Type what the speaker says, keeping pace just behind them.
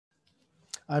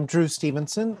I'm Drew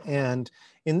Stevenson, and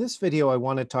in this video, I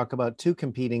want to talk about two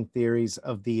competing theories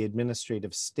of the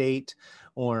administrative state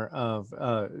or of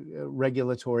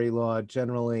regulatory law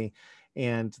generally.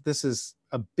 And this is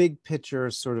a big picture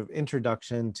sort of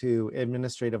introduction to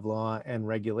administrative law and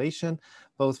regulation,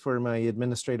 both for my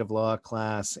administrative law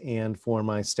class and for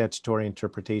my statutory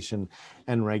interpretation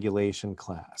and regulation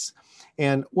class.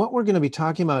 And what we're going to be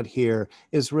talking about here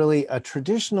is really a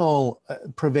traditional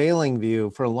prevailing view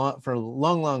for a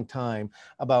long time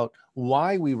about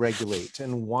why we regulate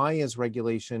and why is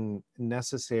regulation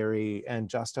necessary and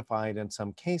justified in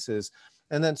some cases,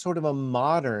 and then sort of a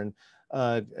modern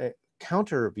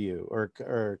counter view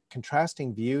or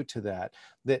contrasting view to that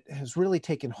has really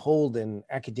taken hold in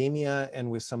academia and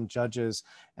with some judges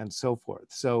and so forth.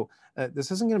 So this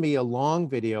isn't going to be a long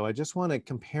video. I just want to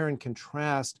compare and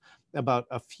contrast about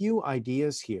a few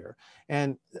ideas here.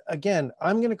 And again,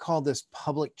 I'm going to call this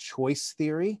public choice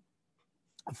theory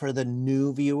for the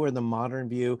new view or the modern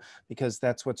view, because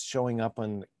that's what's showing up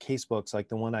on casebooks like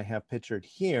the one I have pictured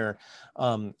here,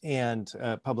 and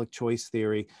public choice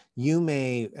theory. You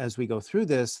may, as we go through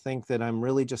this, think that I'm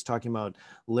really just talking about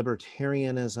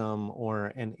libertarianism or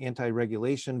an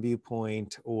anti-regulation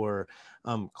viewpoint or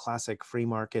classic free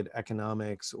market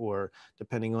economics, or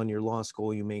depending on your law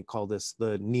school, you may call this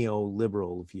the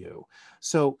neoliberal view.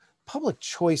 So public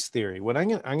choice theory, what I'm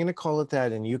going to call it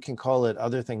that, and you can call it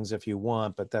other things if you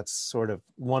want, but that's sort of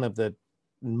one of the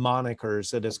monikers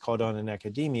that is called on in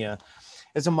academia,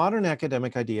 is a modern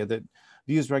academic idea that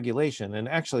views regulation, and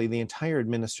actually the entire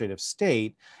administrative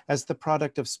state, as the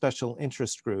product of special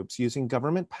interest groups using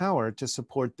government power to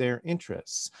support their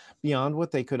interests beyond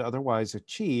what they could otherwise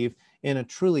achieve in a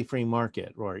truly free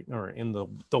market or in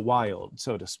the wild,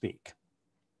 so to speak.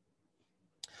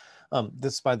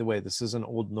 This, by the way, this is an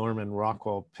old Norman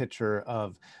Rockwell picture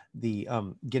of the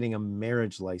getting a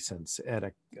marriage license at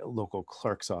a local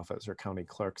clerk's office or county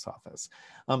clerk's office.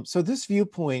 So this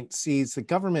viewpoint sees the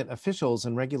government officials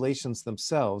and regulators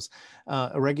themselves,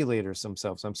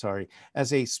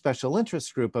 as a special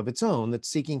interest group of its own that's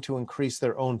seeking to increase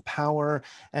their own power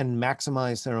and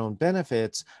maximize their own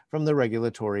benefits from the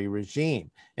regulatory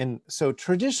regime. And so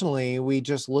traditionally, we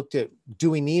just looked at, do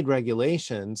we need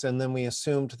regulations? And then we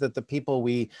assumed that the people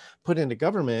we put into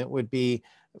government would be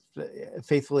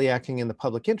faithfully acting in the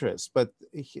public interest. But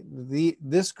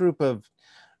this group of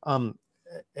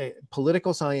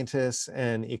political scientists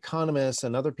and economists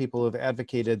and other people who have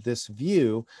advocated this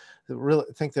view really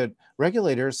think that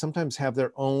regulators sometimes have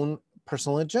their own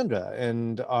personal agenda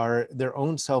and are their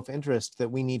own self-interest that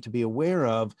we need to be aware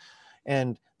of,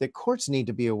 and that courts need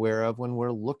to be aware of when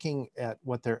we're looking at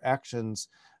what their actions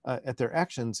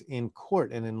in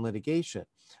court and in litigation.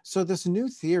 So this new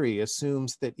theory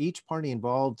assumes that each party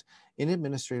involved in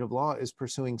administrative law is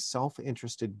pursuing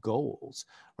self-interested goals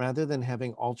rather than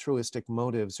having altruistic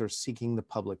motives or seeking the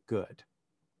public good.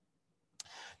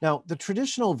 Now, the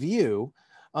traditional view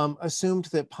assumed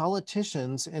that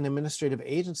politicians and administrative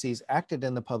agencies acted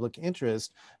in the public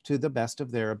interest to the best of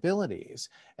their abilities.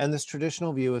 And this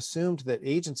traditional view assumed that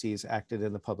agencies acted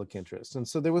in the public interest. And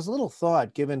so there was little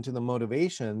thought given to the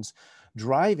motivations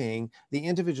driving the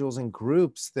individuals and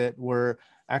groups that were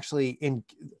actually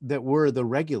the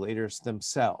regulators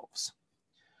themselves.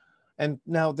 And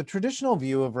now the traditional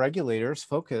view of regulators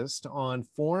focused on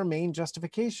four main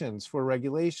justifications for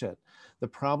regulation: the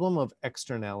problem of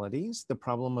externalities, the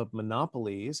problem of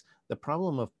monopolies, the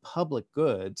problem of public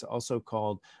goods, also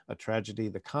called a tragedy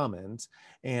of the commons,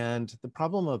 and the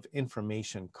problem of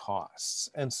information costs.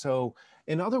 And so,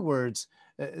 in other words,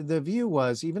 the view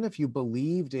was, even if you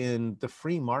believed in the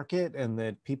free market and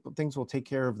that things will take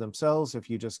care of themselves if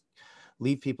you just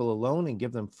leave people alone and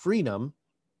give them freedom,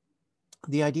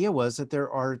 the idea was that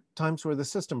there are times where the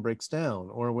system breaks down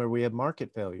or where we have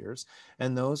market failures.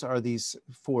 And those are these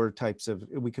four types of,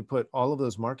 we could put all of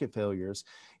those market failures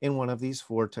in one of these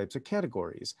four types of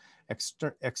categories: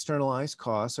 externalized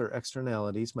costs or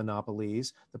externalities,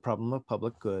 monopolies, the problem of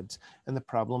public goods, and the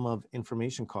problem of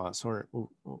information costs, or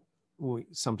we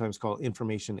sometimes call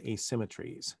information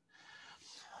asymmetries.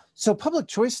 So public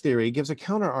choice theory gives a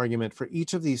counter-argument for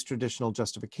each of these traditional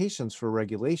justifications for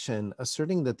regulation,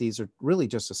 asserting that these are really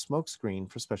just a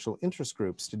smokescreen for special interest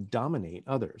groups to dominate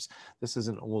others. This is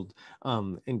an old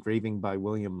engraving by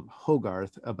William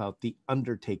Hogarth about the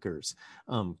Undertakers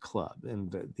Club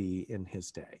in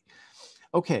his day.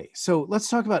 Okay, so let's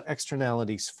talk about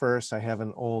externalities first. I have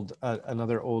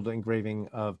another old engraving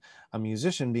of a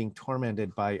musician being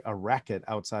tormented by a racket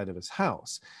outside of his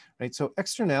house. right? So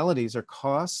externalities are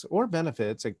costs or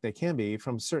benefits, like they can be,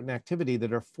 from certain activity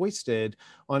that are foisted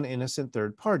on innocent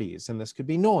third parties. And this could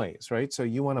be noise, right? So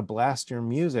you want to blast your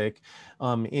music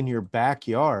in your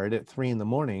backyard at 3 in the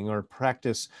morning, or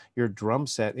practice your drum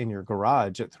set in your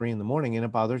garage at 3 in the morning, and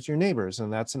it bothers your neighbors.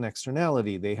 And that's an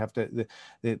externality. They have to,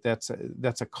 that's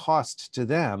a cost to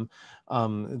them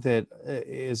that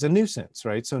is a nuisance,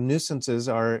 right? So nuisances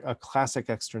are a classic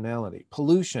externality.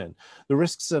 Pollution, the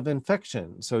risks of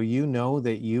infection. So you know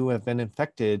that you have been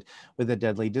infected with a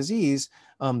deadly disease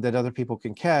that other people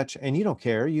can catch, and you don't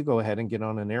care. You go ahead and get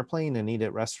on an airplane and eat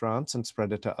at restaurants and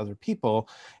spread it to other people,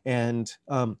 and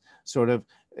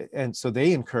and so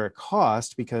they incur a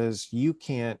cost because you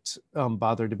can't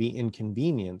bother to be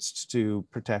inconvenienced to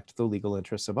protect the legal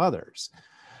interests of others.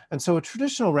 And so a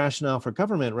traditional rationale for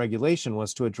government regulation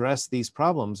was to address these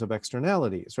problems of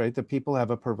externalities, right? That people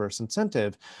have a perverse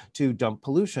incentive to dump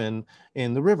pollution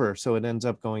in the river, so it ends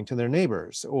up going to their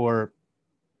neighbors, or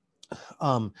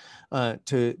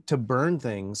to burn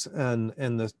things, and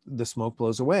the smoke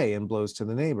blows away and blows to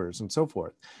the neighbors, and so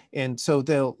forth. And so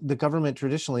the government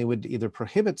traditionally would either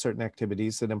prohibit certain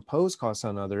activities that impose costs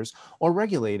on others, or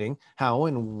regulating how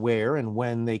and where and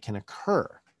when they can occur.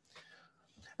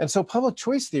 And so public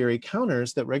choice theory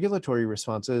counters that regulatory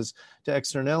responses to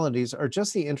externalities are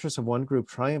just the interests of one group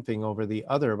triumphing over the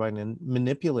other by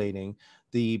manipulating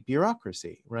the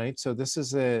bureaucracy, right? So this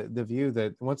is the view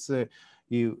that once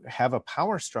you have a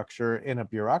power structure and a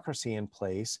bureaucracy in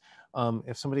place,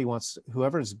 if somebody wants,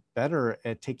 whoever's better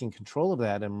at taking control of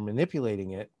that and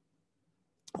manipulating it,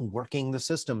 working the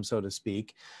system, so to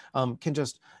speak, can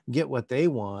just get what they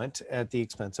want at the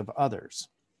expense of others.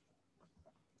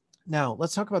 Now,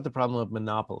 let's talk about the problem of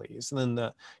monopolies and then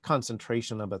the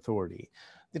concentration of authority.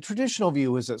 The traditional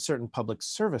view is that certain public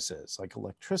services, like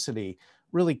electricity,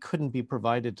 really couldn't be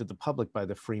provided to the public by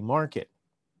the free market.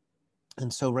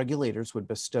 And so regulators would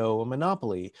bestow a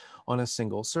monopoly on a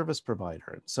single service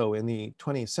provider. So in the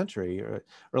 20th century, or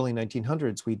early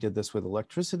 1900s, we did this with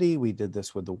electricity, we did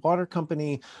this with the water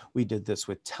company, we did this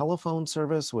with telephone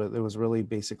service, where there was really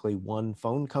basically one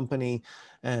phone company,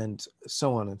 and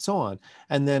so on and so on.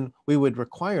 And then we would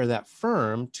require that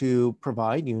firm to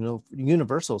provide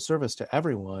universal service to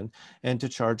everyone and to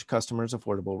charge customers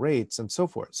affordable rates and so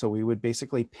forth. So we would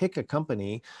basically pick a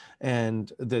company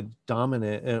and the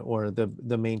dominant or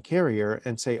the main carrier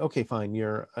and say, okay, fine,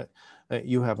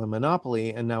 you have a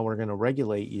monopoly and now we're going to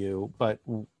regulate you. But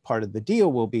part of the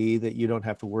deal will be that you don't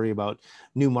have to worry about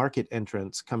new market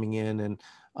entrants coming in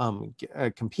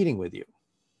and competing with you.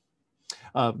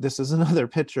 This is another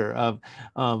picture of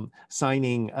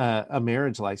signing a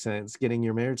marriage license, getting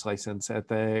your marriage license at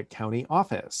the county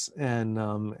office.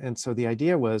 And so the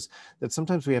idea was that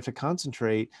sometimes we have to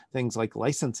concentrate things like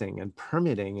licensing and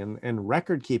permitting and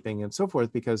record keeping and so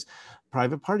forth, because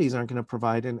private parties aren't going to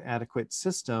provide an adequate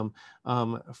system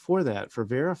for that, for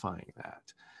verifying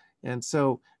that. And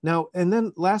so now, and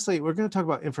then lastly, we're going to talk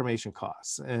about information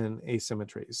costs and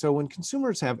asymmetry. So when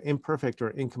consumers have imperfect or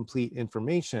incomplete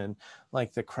information,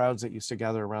 like the crowds that used to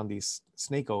gather around these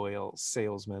snake oil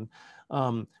salesmen,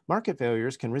 market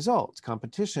failures can result.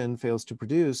 Competition fails to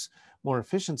produce more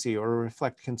efficiency or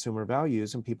reflect consumer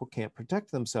values, and people can't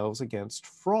protect themselves against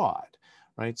fraud.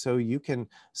 Right? So you can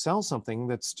sell something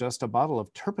that's just a bottle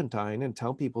of turpentine and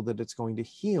tell people that it's going to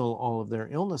heal all of their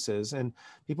illnesses, and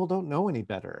people don't know any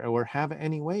better or have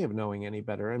any way of knowing any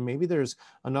better. And maybe there's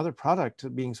another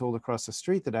product being sold across the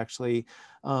street that actually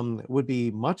would be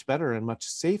much better and much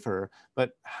safer,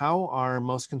 but how are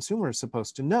most consumers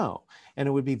supposed to know? And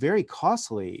it would be very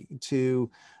costly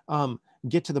to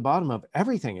get to the bottom of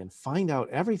everything and find out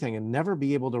everything and never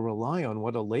be able to rely on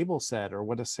what a label said or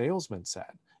what a salesman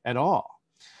said at all.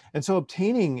 And so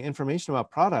obtaining information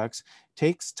about products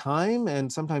takes time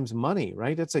and sometimes money,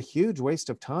 right? It's a huge waste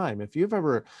of time. If you've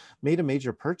ever made a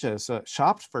major purchase,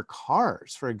 shopped for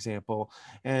cars, for example,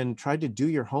 and tried to do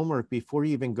your homework before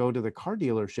you even go to the car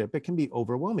dealership, it can be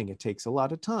overwhelming. It takes a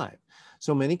lot of time.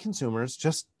 So many consumers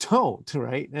just don't,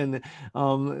 right? And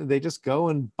they just go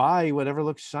and buy whatever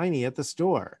looks shiny at the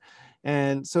store.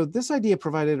 And so this idea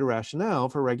provided a rationale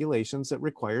for regulations that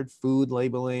required food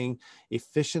labeling,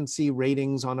 efficiency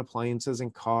ratings on appliances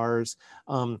and cars,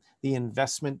 the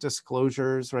investment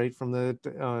disclosures, right, from the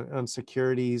on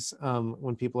securities,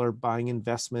 when people are buying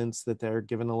investments, that they're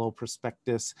given a little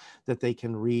prospectus that they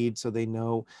can read so they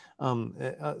know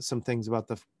some things about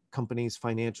the company's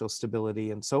financial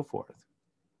stability and so forth.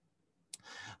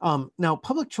 Now,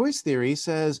 public choice theory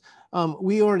says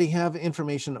We already have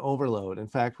information overload. In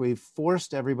fact, we've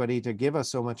forced everybody to give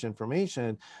us so much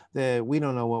information that we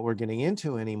don't know what we're getting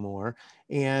into anymore.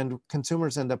 And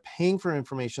consumers end up paying for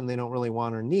information they don't really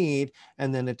want or need.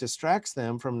 And then it distracts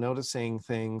them from noticing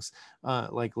things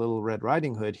like Little Red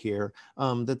Riding Hood here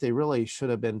that they really should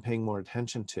have been paying more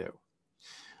attention to.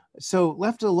 So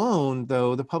left alone,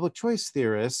 though, the public choice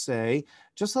theorists say,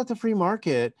 just let the free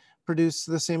market produce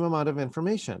the same amount of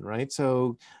information, right?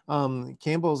 So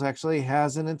Campbell's actually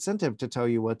has an incentive to tell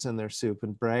you what's in their soup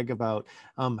and brag about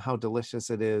how delicious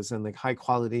it is and the high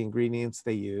quality ingredients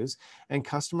they use. And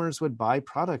customers would buy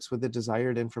products with the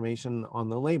desired information on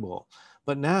the label.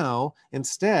 But now,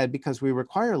 instead, because we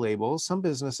require labels, some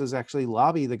businesses actually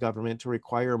lobby the government to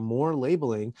require more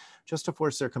labeling just to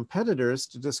force their competitors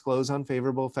to disclose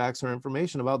unfavorable facts or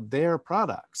information about their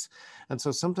products. And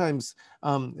so sometimes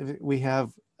we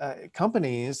have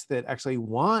companies that actually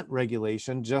want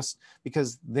regulation just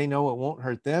because they know it won't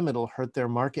hurt them, it'll hurt their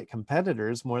market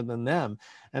competitors more than them.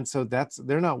 And so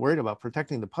they're not worried about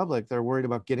protecting the public, they're worried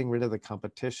about getting rid of the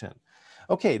competition.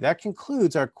 Okay, that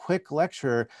concludes our quick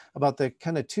lecture about the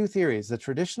kind of two theories, the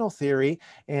traditional theory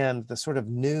and the sort of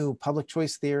new public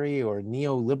choice theory or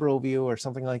neoliberal view or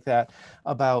something like that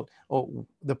about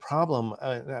the problem,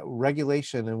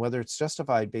 regulation and whether it's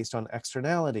justified based on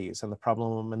externalities and the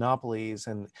problem of monopolies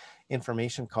and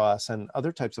information costs and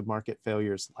other types of market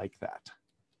failures like that.